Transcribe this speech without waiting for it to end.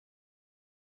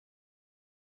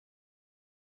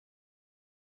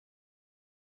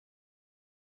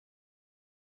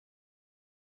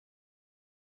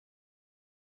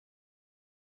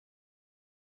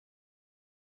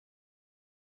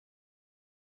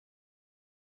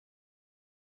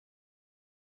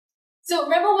So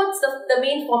remember what's the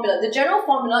main formula? The general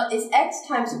formula is x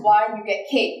times y, you get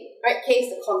k, right? K is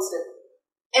the constant.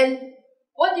 And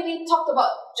what did we talk about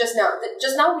just now?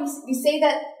 Just now we say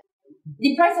that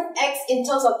the price of x in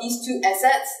terms of these two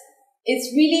assets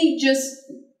is really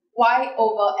just y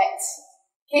over x.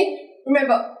 Okay?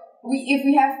 Remember,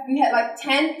 we had like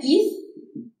 10 ETH,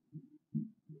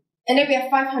 and then we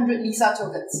have 500 Lisa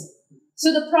tokens.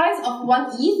 So the price of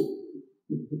 1 ETH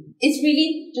is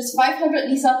really just 500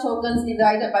 Lisa tokens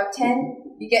divided by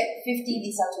 10, you get 50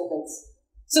 Lisa tokens.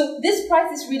 So this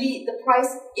price is really the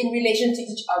price in relation to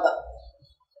each other.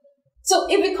 So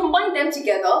if we combine them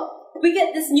together, we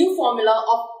get this new formula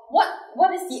of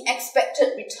what is the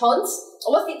expected returns,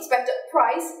 or what's the expected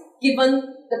price given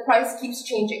the price keeps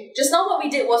changing. Just now what we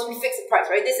did was we fixed the price,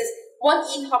 right? This is 1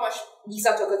 ETH, how much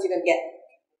Lisa tokens you're going to get.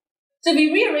 So if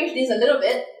we rearrange this a little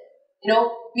bit,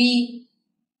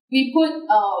 we put,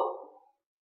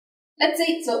 let's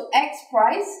say, so x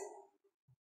price,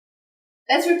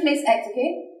 let's replace x,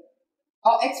 okay?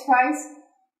 Or x price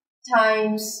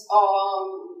times,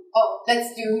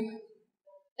 let's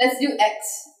do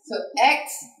x. So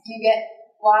x, you get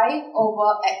y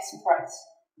over x price.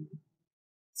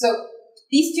 So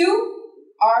these two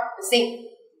are the same.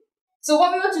 So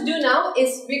what we want to do now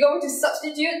is we're going to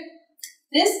substitute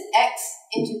this x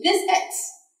into this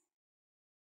x.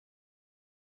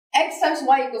 X times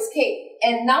y equals k.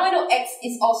 And now I know x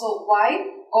is also y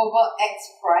over x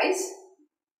price.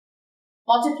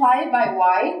 Multiplied by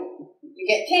y, you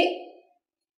get k.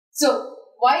 So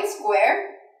y squared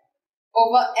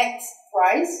over x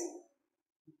price,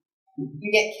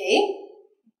 you get k.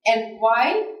 And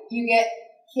y, you get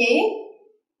k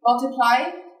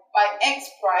multiplied by x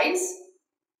price.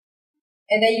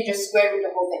 And then you just square root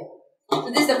the whole thing. So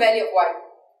this is the value of y.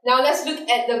 Now let's look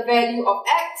at the value of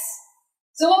x.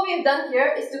 So what we have done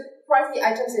here is to price the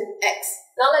items in x.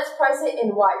 Now let's price it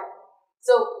in y.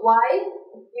 So y,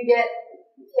 you get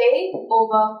k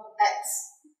over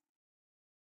x.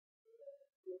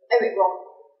 Wait, wrong.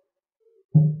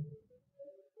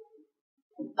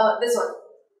 This one.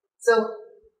 So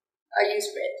I use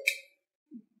red.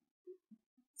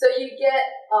 So you get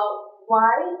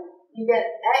y, you get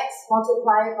x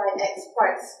multiplied by x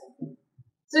price.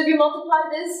 So if you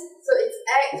multiply this, so it's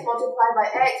x multiplied by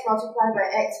x multiplied by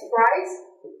x price,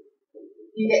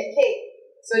 you get k.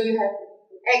 So you have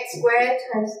x squared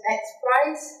times x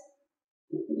price,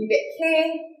 you get k,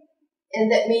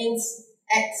 and that means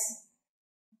x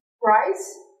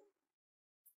price.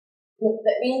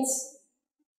 That means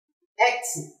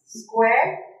x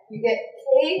squared, you get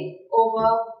k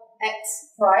over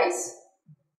x price,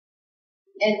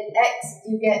 and x,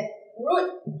 you get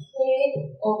root k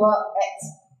over x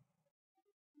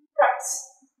price.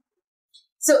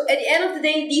 So at the end of the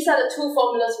day, these are the two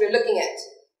formulas we're looking at,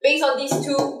 based on these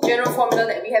two general formula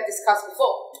that we have discussed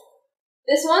before.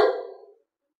 This one,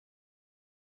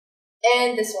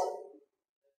 and this one.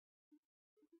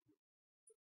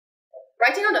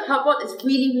 Writing on the cardboard is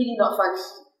really, really not fun.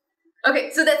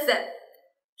 Okay, so that's that.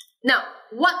 Now,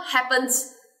 what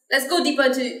happens, let's go deeper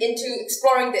into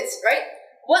exploring this, right?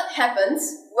 What happens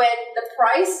when the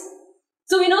price,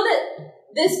 so we know that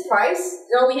this price,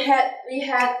 we had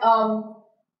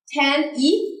 10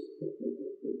 ETH,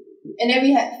 and then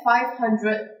we had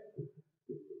 500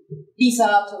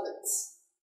 Lisa tokens.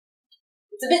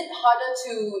 It's a bit harder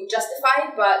to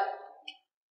justify, but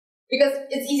because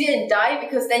it's easier in DAI,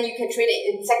 because then you can trade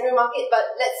it in secondary market. But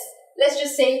let's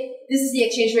just say this is the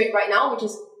exchange rate right now, which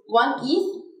is 1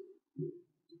 ETH,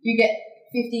 you get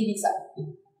 50 Lisa,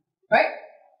 right?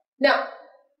 Now,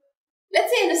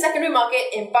 let's say in the secondary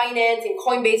market, in Binance, in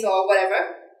Coinbase, or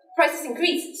whatever, prices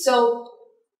increase. So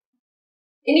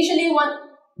initially,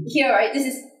 here, right? This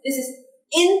is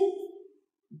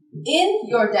in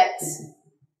your DEX,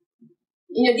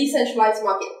 in your decentralized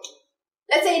market.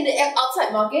 Let's say in the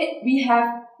outside market, we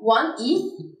have 1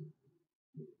 ETH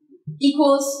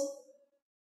equals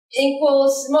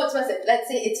more expensive. Let's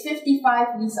say it's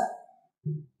 55 Lisa.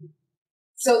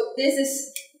 So this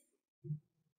is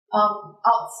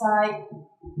outside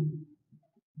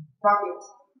market.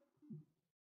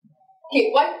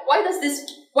 Okay, why does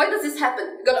this happen?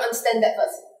 You gotta understand that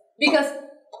first. Because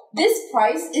this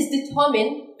price is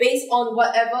determined based on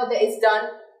whatever that is done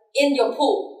in your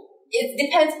pool. It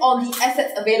depends on the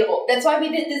assets available. That's why we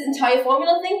did this entire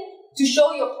formula thing, to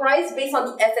show your price based on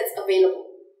the assets available.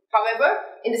 However,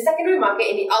 in the secondary market,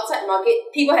 in the outside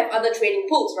market, people have other trading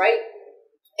pools, right?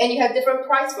 And you have different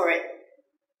price for it.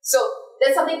 So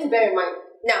that's something to bear in mind.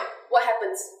 Now, what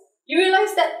happens? You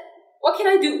realize that, what can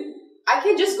I do? I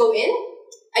can just go in,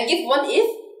 I give 1 ETH,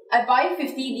 I buy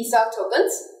 50 Lisa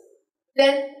tokens,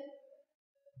 then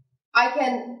I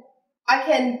can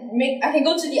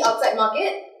go to the outside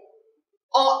market,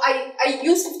 or I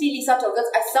use 50 Lisa tokens.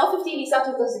 I sell 50 Lisa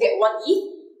tokens to get 1 ETH.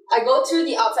 I go to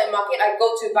the outside market. I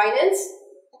go to Binance.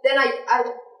 Then I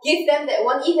give them that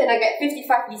 1 ETH and I get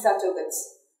 55 Lisa tokens.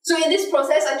 So in this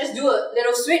process, I just do a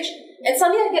little switch and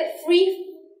suddenly I get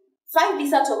 5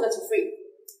 Lisa tokens for free.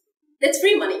 That's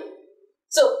free money.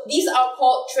 So these are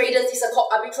called traders. These are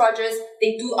called arbitragers.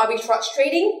 They do arbitrage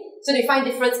trading. So they find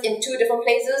difference in 2 different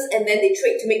places and then they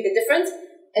trade to make the difference.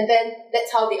 And then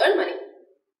that's how they earn money.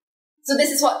 So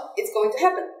this is what is going to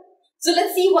happen. So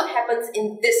let's see what happens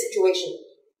in this situation.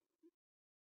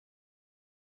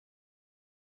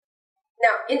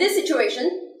 Now, in this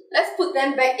situation, let's put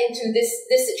them back into these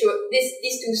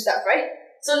 2 stuff, right?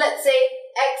 So let's say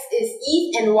X is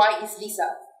ETH and Y is Lisa.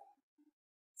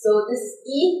 So this is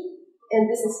E and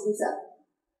this is Lisa.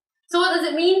 So what does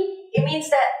it mean? It means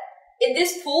that in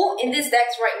this pool, in this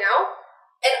DEX right now,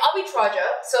 an arbitrager,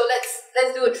 so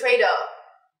let's do a trader.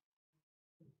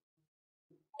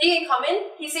 He can come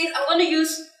in, he says, I'm gonna take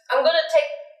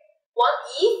 1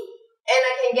 ETH and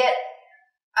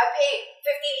I pay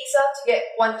 50 Lisa to get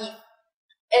 1 ETH.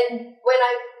 And when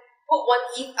I put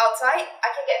 1 ETH outside, I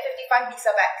can get 55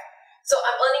 Lisa back. So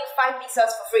I'm earning 5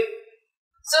 Lisas for free.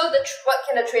 So what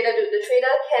can the trader do? The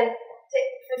trader can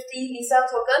take 50 Lisa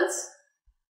tokens,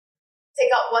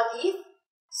 take out 1 ETH,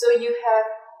 so you have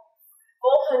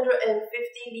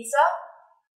 450 Lisa,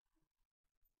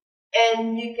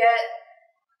 and you get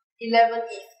 11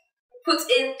 ETH. Puts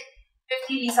in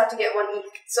 50 Lisa to get 1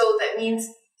 ETH. So that means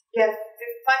you have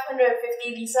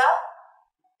 550 Lisa,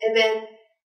 and then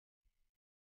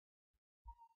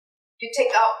you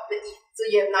take out the ETH, so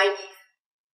you have 9 ETH.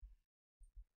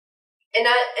 And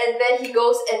then he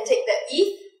goes and take that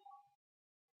ETH,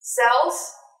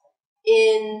 sells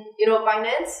in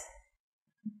Binance,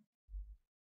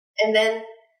 and then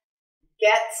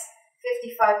gets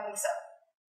 55 Lisa.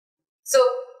 So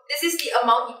this is the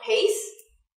amount he pays.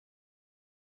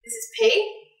 This is pay.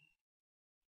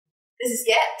 This is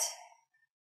get.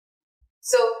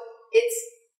 So it's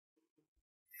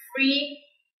free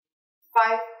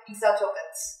 5 Lisa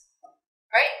tokens.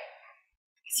 Right?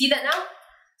 You see that now?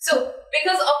 So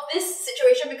because of this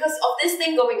situation, because of this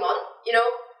thing going on,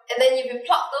 and then if you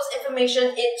plug those information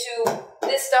into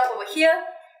this stuff over here,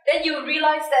 then you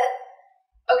realize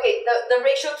that, okay, the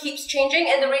ratio keeps changing,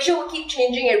 and the ratio will keep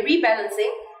changing and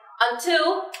rebalancing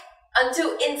until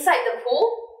inside the pool,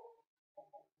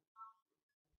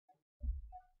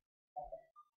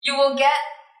 you will get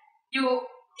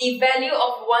the value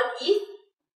of 1 ETH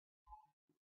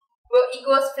will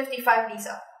equals 55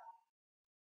 Lisa.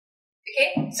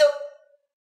 Okay, so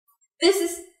this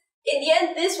is, in the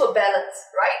end, this will balance,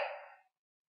 right?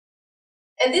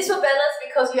 And this will balance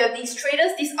because you have these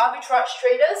traders, these arbitrage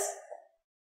traders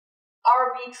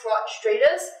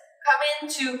come in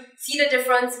to see the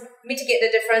difference, mitigate the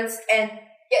difference, and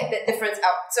get the difference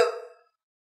out. So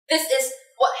this is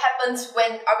what happens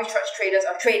when arbitrage traders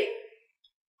are trading.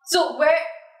 So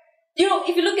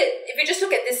if you just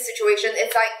look at this situation,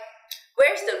 it's like,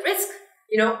 where's the risk?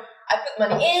 I put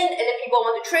money in, and then people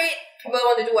want to trade, people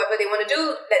want to do whatever they want to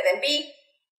do, let them be.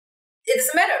 It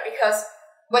doesn't matter, because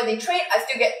when they trade, I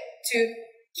still get to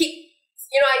keep,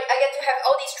 I get to have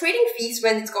all these trading fees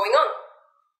when it's going on.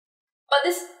 But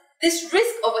this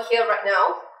risk over here right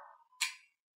now,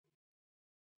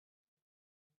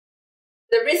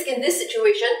 the risk in this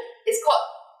situation is called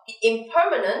the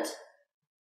impermanent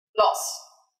loss.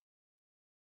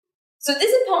 So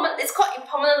this it's called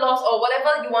impermanent loss, or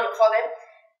whatever you want to call them.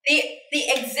 They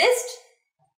exist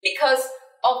because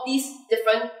of these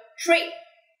different trades.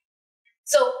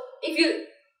 So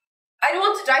I don't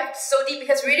want to dive so deep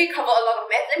because we already cover a lot of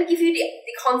math. Let me give you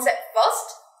the concept first.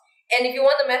 And if you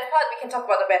want the math part, we can talk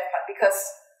about the math part, because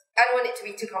I don't want it to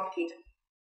be too complicated.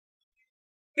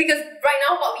 Because right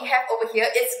now what we have over here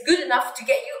is good enough to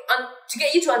get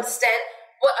you to understand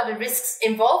what are the risks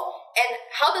involved and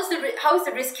how is the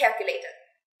risk calculated.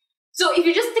 So if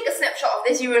you just take a snapshot of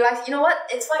this, you realize, you know what,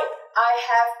 it's fine.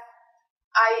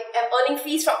 I am earning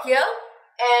fees from here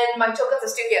and my tokens are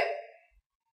still here.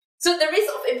 So the risk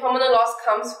of impermanent loss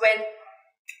comes when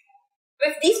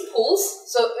with these pools,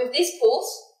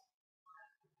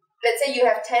 let's say you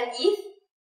have 10 ETH,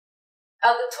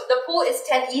 the pool is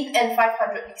 10 ETH and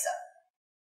 500 Lisa.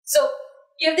 So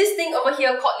you have this thing over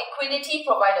here called liquidity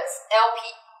providers,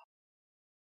 LP.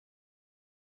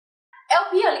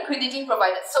 LP are liquidity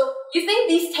providers. So you think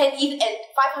these 10 ETH and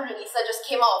 500 Lisa just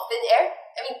came out of thin air?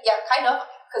 I mean, yeah, kind of,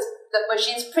 because the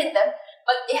machines print them,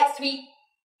 but it has to be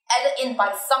added in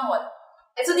by someone.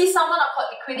 And so these someone are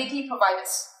called liquidity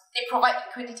providers. They provide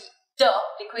liquidity.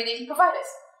 Liquidity providers.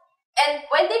 And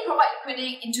when they provide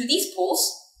liquidity into these pools,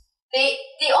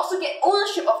 they also get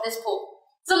ownership of this pool.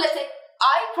 So let's say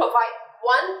I provide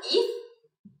 1 ETH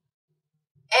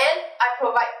and I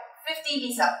provide 50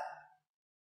 Lisa.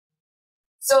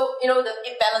 So,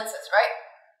 it balances, right?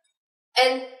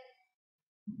 And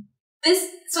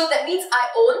so that means I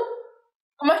own,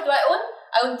 how much do I own?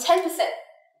 I own 10%.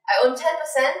 I own 10%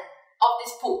 of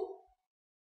this pool.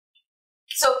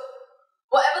 So,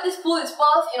 whatever this pool is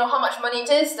worth, how much money it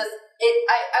is,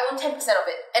 I own 10% of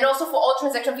it. And also for all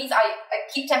transaction fees, I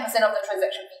keep 10% of the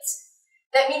transaction fees.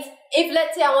 That means if,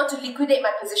 let's say, I want to liquidate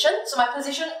my position, so my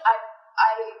position,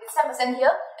 it's 10% here,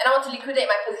 and I want to liquidate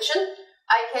my position,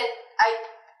 I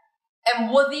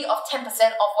am worthy of 10% of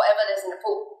whatever there's in the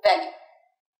pool value.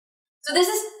 So this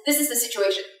is the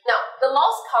situation. Now, the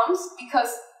loss comes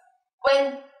because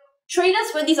when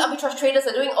these arbitrage traders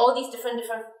are doing all these different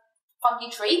funky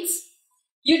trades,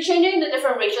 you're changing the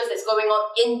different ratios that's going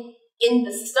on in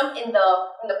the system, in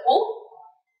the pool,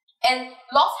 and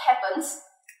loss happens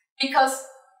because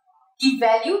the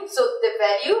value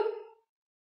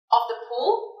of the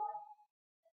pool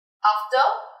after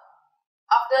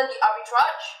the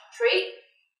arbitrage trade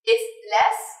is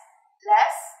less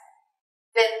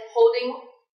than holding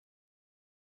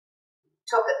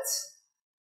tokens.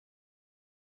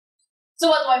 So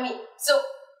what do I mean? So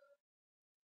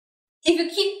if you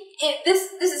keep it,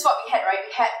 this is what we had, right?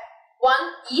 We had 1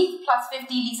 ETH plus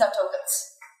 50 Lisa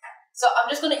tokens. So I'm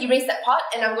just going to erase that part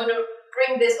and I'm going to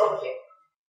bring this over here.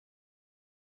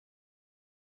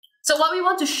 So what we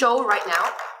want to show right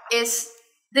now is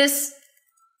this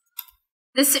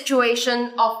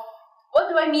situation of what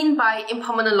do I mean by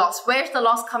impermanent loss? Where's the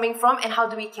loss coming from and how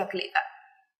do we calculate that?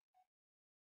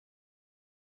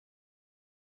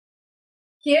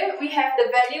 Here we have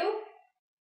the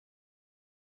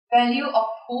value of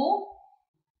pool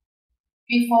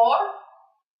before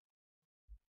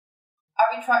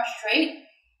arbitrage trade.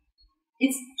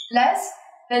 It's less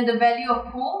than the value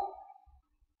of pool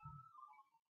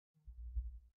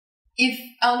if,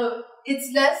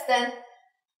 it's less than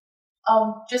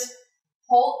just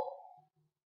hold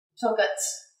tokens.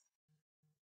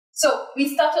 So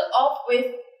we started off with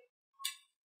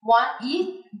 1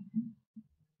 ETH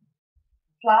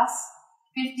plus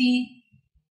 50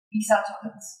 Visa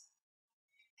tokens.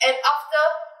 And after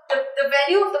the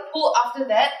value of the pool after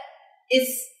that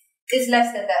is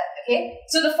less than that, okay?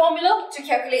 So the formula to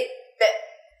calculate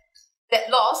that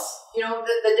loss,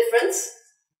 the difference,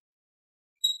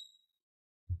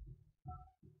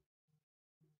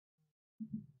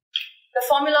 the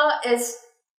formula is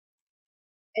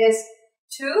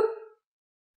 2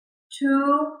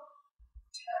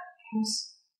 times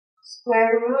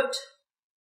square root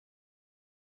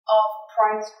of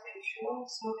price ratio,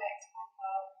 so x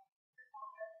over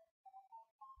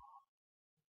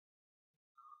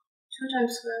 2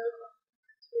 times square root of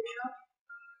price ratio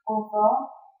over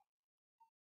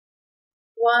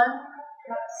 1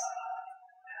 plus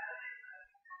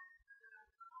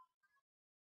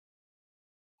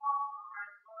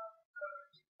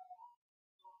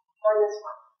minus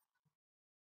 1.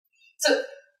 So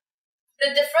the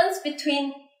difference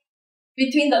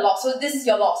between the loss, so this is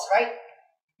your loss, right?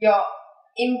 Your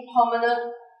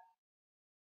impermanent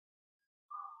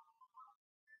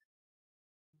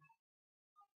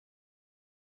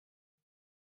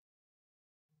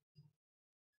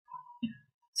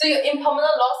so your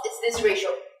impermanent loss is this ratio,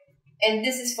 and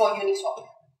this is for Uniswap.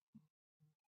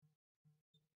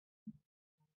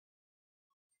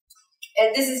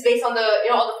 And this is based on the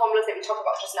all the formulas that we talked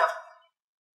about just now.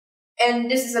 And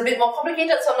this is a bit more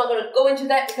complicated, so I'm not going to go into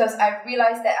that because I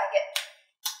realized that I get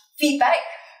feedback,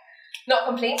 not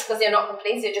complaints, because they're not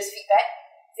complaints, they're just feedback,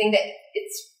 saying that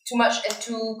it's too much and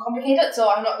too complicated, so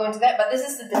I'm not going to that, but this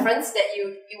is the difference that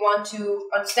you want to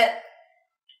understand.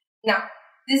 Now,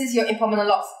 this is your impermanent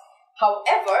loss.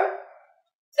 However,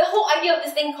 the whole idea of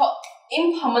this thing called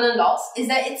impermanent loss is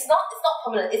that it's not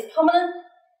permanent, it's permanent.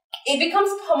 It becomes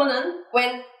permanent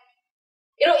when,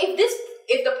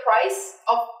 if the price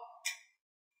of,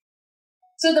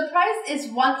 so the price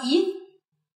is 1 ETH,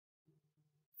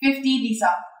 50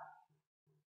 Lisa.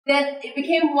 Then it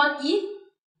became 1 ETH,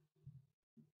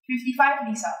 55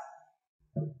 Lisa.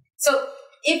 So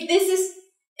if this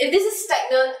is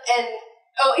stagnant and,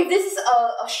 if this is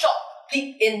a short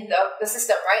peak in the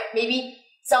system, right? Maybe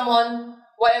someone,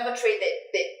 whatever trade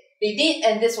they did,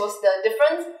 and this was the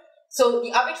difference. So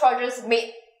the arbitrageurs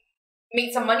made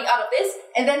some money out of this,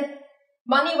 and then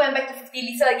money went back to 50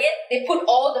 Lisa again. They put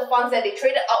all the funds that they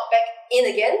traded out back in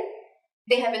again.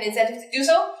 They have an incentive to do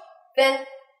so. Then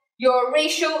the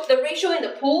ratio in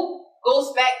the pool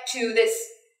goes back to this,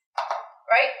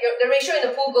 right? The ratio in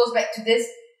the pool goes back to this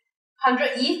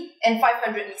 100 ETH and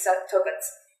 500 ETH tokens.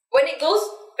 When it goes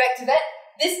back to that,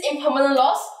 this impermanent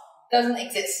loss doesn't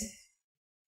exist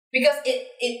because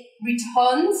it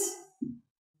returns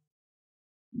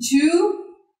to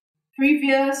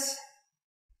previous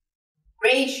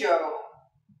ratio.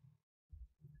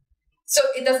 So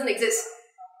it doesn't exist.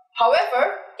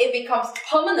 However, it becomes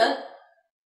permanent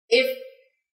if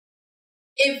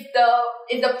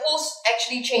the pools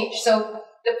actually change. So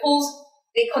the pools,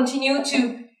 they continue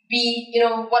to be,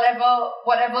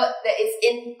 whatever that is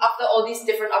in after all these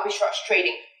different arbitrage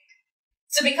trading.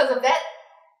 So because of that,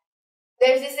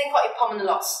 there's this thing called impermanent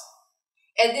loss.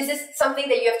 And this is something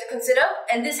that you have to consider,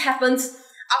 and this happens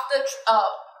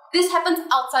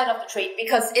outside of the trade,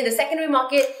 because in the secondary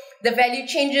market, the value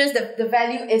changes, the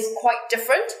value is quite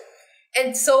different.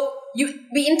 And so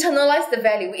we internalize the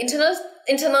value. We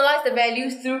internalize the value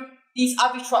through these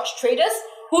arbitrage traders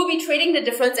who will be trading the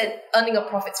difference and earning a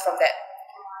profits from that.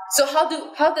 So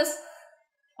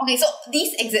so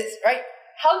these exist, right?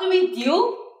 How do we dealing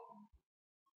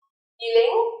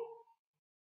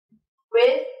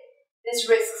with these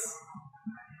risks?